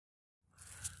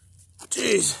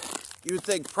Jeez, you would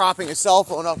think propping a cell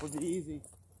phone up would be easy.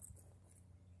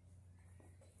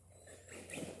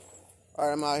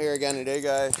 Alright, I'm out here again today,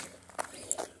 guys.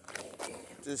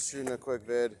 Just shooting a quick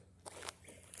vid.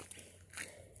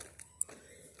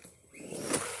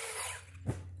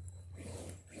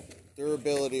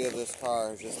 Durability of this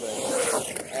car is just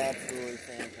absolutely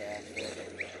fantastic.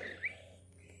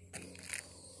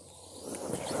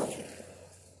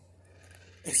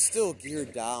 It's still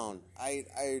geared down. I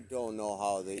don't know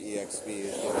how the EXP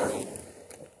is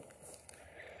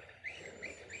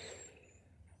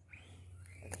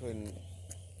doing.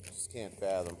 Just can't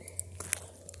fathom.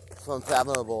 It's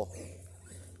unfathomable.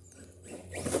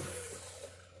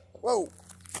 Whoa!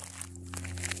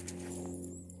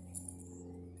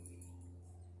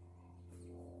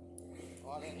 Oh,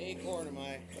 I got an acorn in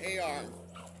my A-arm.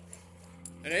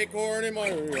 An acorn in my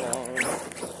A-arm.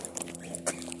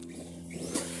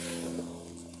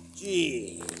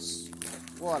 Jeez.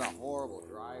 What a horrible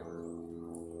driver.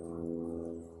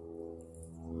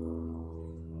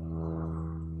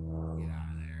 Get out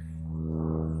of there.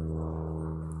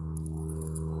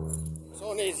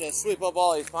 Someone needs to sweep up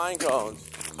all these pine cones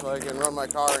so I can run my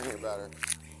car in here better.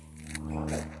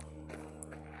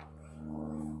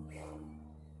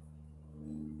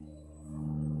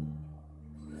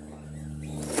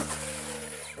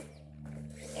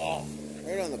 Oh,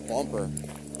 right on the bumper.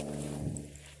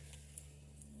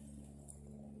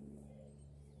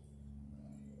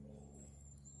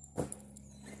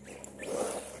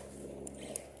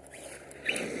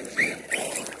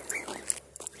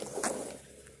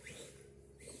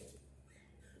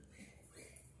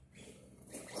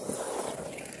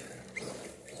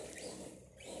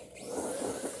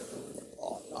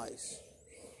 Nice.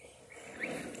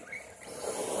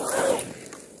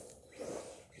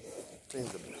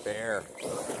 Thing's a bear,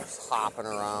 just hopping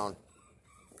around.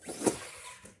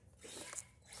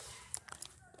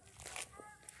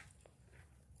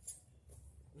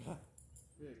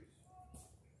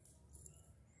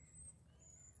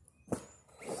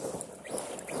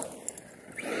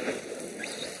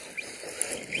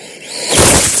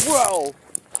 Whoa!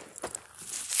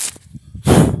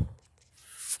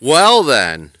 Well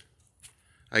then,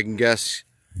 I can guess,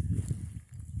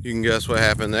 you can guess what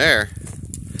happened there.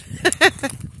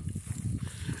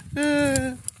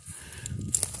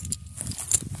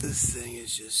 This thing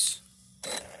is just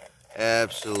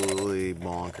absolutely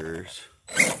bonkers.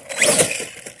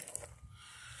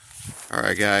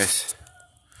 Alright guys,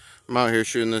 I'm out here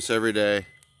shooting this every day.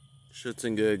 Shits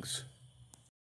and gigs.